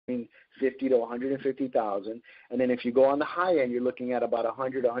50 to 150,000, and then if you go on the high end, you're looking at about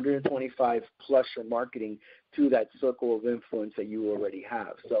 100, 125 plus your marketing to that circle of influence that you already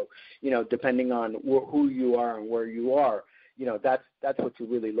have. So, depending on who you are and where you are, that's what you're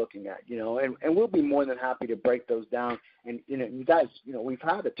really looking at, and we'll be more than happy to break those down. And, you guys, we've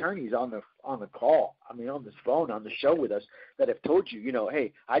had attorneys on the call, on this phone, on the show with us that have told you,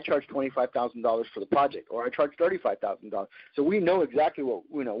 hey, I charge $25,000 for the project, or I charge $35,000. So we know exactly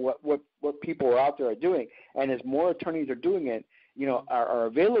what people are out there are doing. And as more attorneys are doing it, are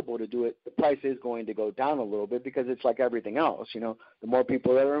available to do it, the price is going to go down a little bit, because it's like everything else. The more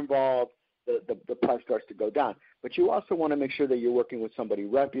people that are involved, the price starts to go down. But you also want to make sure that you're working with somebody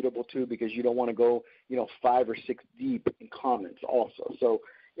reputable too, because you don't want to go, 5 or 6 deep in comments also. So,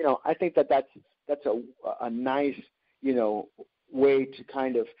 I think that's a nice, way to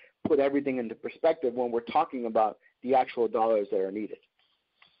kind of put everything into perspective when we're talking about the actual dollars that are needed.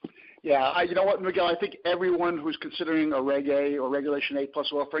 Yeah, you know what, Miguel, I think everyone who's considering a Reg.A or Regulation 8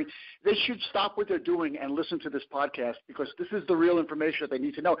 Plus offering, they should stop what they're doing and listen to this podcast, because this is the real information that they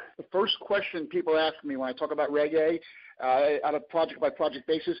need to know. The first question people ask me when I talk about Reg.A on a project-by-project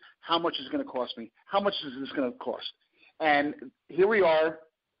basis, how much is it going to cost me? How much is this going to cost? And here we are,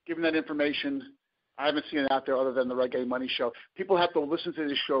 giving that information. I haven't seen it out there other than the Reg.A Money Show. People have to listen to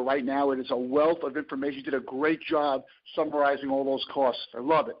this show right now. It is a wealth of information. You did a great job summarizing all those costs. I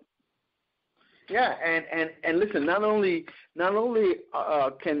love it. Yeah, and listen, not only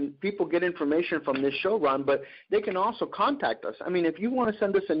can people get information from this show, Ron, but they can also contact us. If you want to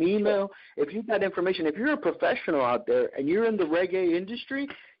send us an email, if you've got information, if you're a professional out there and you're in the Reg.A industry,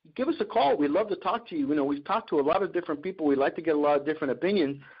 give us a call. We'd love to talk to you. We've talked to a lot of different people. We'd like to get a lot of different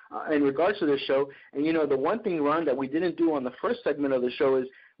opinions in regards to this show. And, the one thing, Ron, that we didn't do on the first segment of the show is,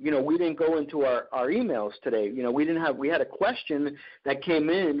 we didn't go into our emails today. We had a question that came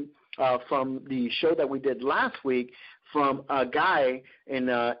in from the show that we did last week from a guy in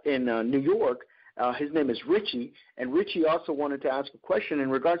New York. His name is Richie, and Richie also wanted to ask a question in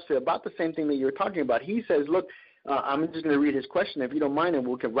regards to about the same thing that you were talking about. He says, look, I'm just going to read his question, if you don't mind, and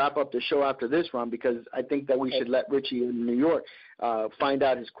we can wrap up the show after this, Ron, because I think that we should let Richie in New York find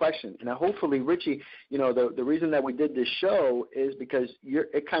out his question. Now, hopefully, Richie, the reason that we did this show is because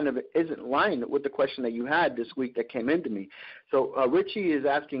it kind of isn't in line with the question that you had this week that came into me. So Richie is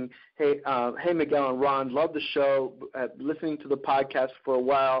asking, hey, Miguel and Ron, love the show, listening to the podcast for a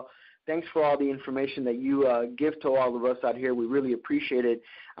while. Thanks for all the information that you give to all of us out here. We really appreciate it.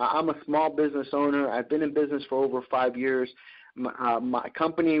 I'm a small business owner. I've been in business for over 5 years. My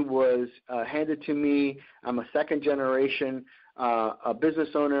company was handed to me. I'm a second-generation a business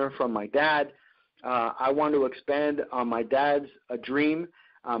owner from my dad. I want to expand on my dad's dream.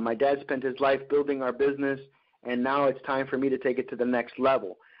 My dad spent his life building our business, and now it's time for me to take it to the next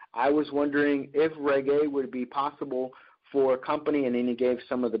level. I was wondering if Reg.A would be possible for a company, and then he gave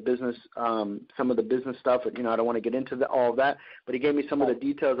some of the business stuff. I don't want to get into all of that, but he gave me some of the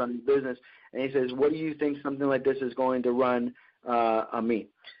details on the business, and he says, what do you think something like this is going to run on me?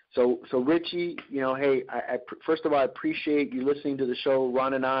 So Richie, hey, first of all, I appreciate you listening to the show.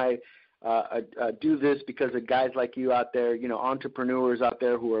 Ron and I do this because of guys like you out there, entrepreneurs out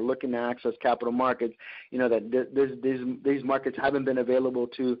there who are looking to access capital markets, that these markets haven't been available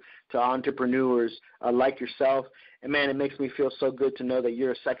to entrepreneurs like yourself. And, man, it makes me feel so good to know that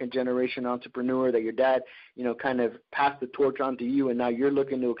you're a second-generation entrepreneur, that your dad, kind of passed the torch on to you, and now you're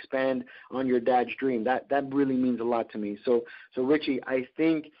looking to expand on your dad's dream. That really means a lot to me. So Richie, I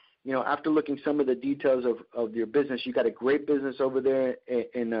think, after looking some of the details of your business, you got a great business over there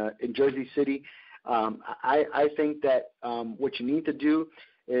in Jersey City. I think that what you need to do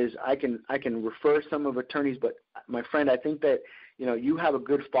is I can refer some of attorneys, but my friend, I think that you have a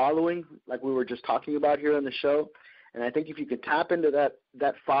good following, like we were just talking about here on the show, and I think if you could tap into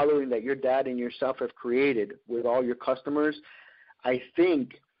that following that your dad and yourself have created with all your customers, I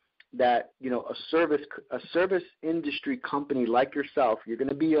think that a service industry company like yourself, you're going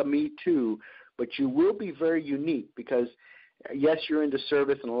to be a me too, but you will be very unique because yes, you're into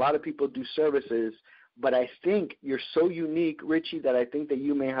service, and a lot of people do services, but I think you're so unique, Richie, that I think that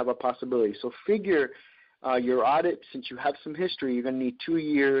you may have a possibility. So figure your audit, since you have some history, you're going to need 2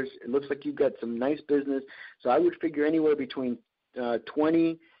 years. It looks like you've got some nice business. So I would figure anywhere between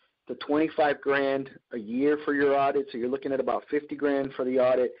 20 to 25 grand a year for your audit. So you're looking at about 50 grand for the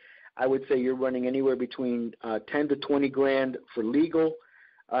audit. I would say you're running anywhere between 10 to 20 grand for legal,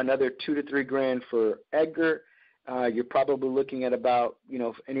 another 2 to 3 grand for Edgar. You're probably looking at about,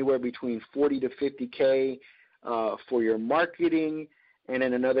 anywhere between 40 to 50K for your marketing, and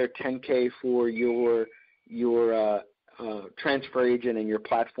then another 10K for your transfer agent and your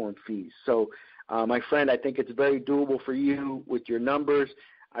platform fees. So, my friend, I think it's very doable for you with your numbers.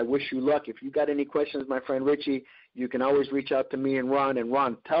 I wish you luck. If you got any questions, my friend Richie, you can always reach out to me and Ron. And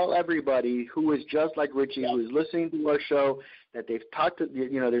Ron, tell everybody who is just like Richie, who is listening to our show, that they've talked to,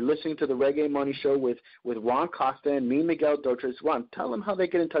 they're listening to the Reg.A Money Show with Ron Costa and me, Miguel Dotres. Ron, tell them how they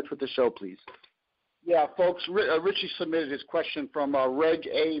get in touch with the show, please. Yeah, folks, Richie submitted his question from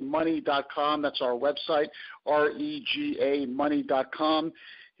Reg.A Money.com. That's our website, Reg.A Money.com.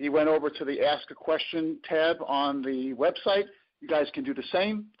 He went over to the Ask a Question tab on the website. You guys can do the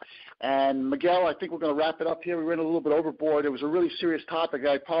same. And, Miguel, I think we're going to wrap it up here. We went a little bit overboard. It was a really serious topic.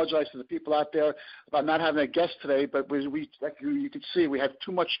 I apologize to the people out there about not having a guest today, but we like you can see, we had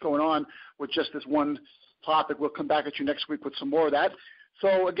too much going on with just this one topic. We'll come back at you next week with some more of that.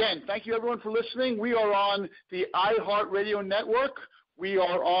 So, again, thank you, everyone, for listening. We are on the iHeartRadio Network. We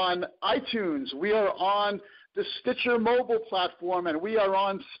are on iTunes. We are on the Stitcher mobile platform, and we are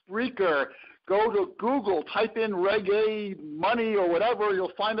on Spreaker. Go to Google, type in Reg.A Money or whatever.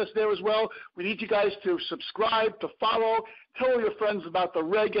 You'll find us there as well. We need you guys to subscribe, to follow. Tell your friends about the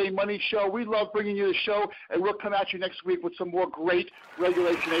Reg.A Money Show. We love bringing you the show, and we'll come at you next week with some more great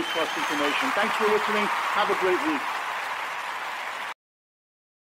Regulation A Plus information. Thanks for listening. Have a great week.